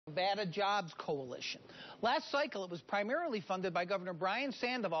Nevada Jobs Coalition. Last cycle, it was primarily funded by Governor Brian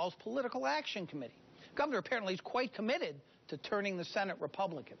Sandoval's Political Action Committee. The governor apparently is quite committed to turning the Senate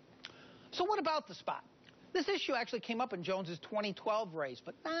Republican. So what about the spot? This issue actually came up in Jones's 2012 race,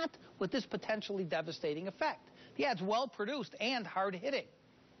 but not with this potentially devastating effect. The ad's well-produced and hard-hitting.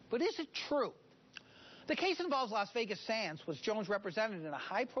 But is it true? The case involves Las Vegas Sands, which Jones represented in a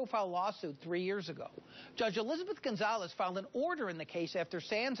high-profile lawsuit 3 years ago. Judge Elizabeth Gonzalez filed an order in the case after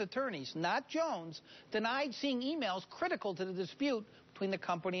Sands attorneys, not Jones, denied seeing emails critical to the dispute between the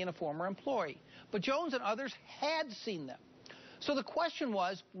company and a former employee. But Jones and others had seen them. So the question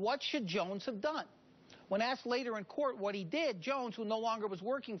was, what should Jones have done? When asked later in court what he did, Jones, who no longer was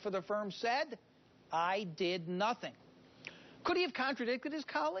working for the firm, said, "I did nothing." Could he have contradicted his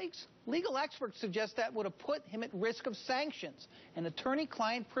colleagues? Legal experts suggest that would have put him at risk of sanctions, and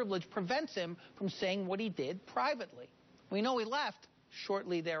attorney-client privilege prevents him from saying what he did privately. We know he left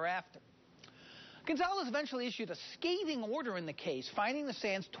shortly thereafter. Gonzalez eventually issued a scathing order in the case, fining the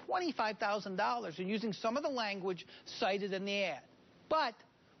Sands $25,000 and using some of the language cited in the ad. But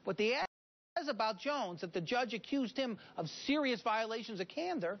what the ad says about Jones, that the judge accused him of serious violations of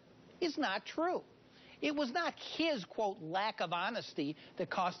candor, is not true. It was not his, quote, lack of honesty that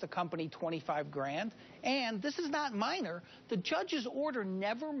cost the company $25 grand. And this is not minor. The judge's order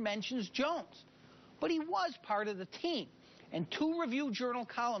never mentions Jones. But he was part of the team. And 2 Review Journal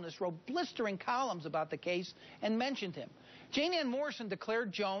columnists wrote blistering columns about the case and mentioned him. Jane Ann Morrison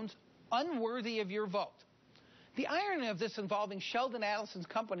declared Jones unworthy of your vote. The irony of this involving Sheldon Adelson's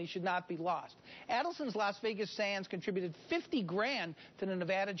company should not be lost. Adelson's Las Vegas Sands contributed $50 grand to the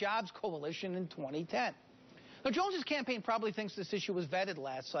Nevada Jobs Coalition in 2010. Now, Jones's campaign probably thinks this issue was vetted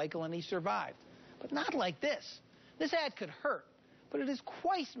last cycle and he survived. But not like this. This ad could hurt, but it is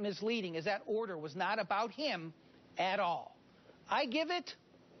quite misleading as that order was not about him at all. I give it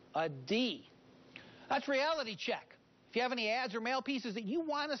a D. That's Reality Check. If you have any ads or mail pieces that you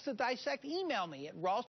want us to dissect, email me at Ralston.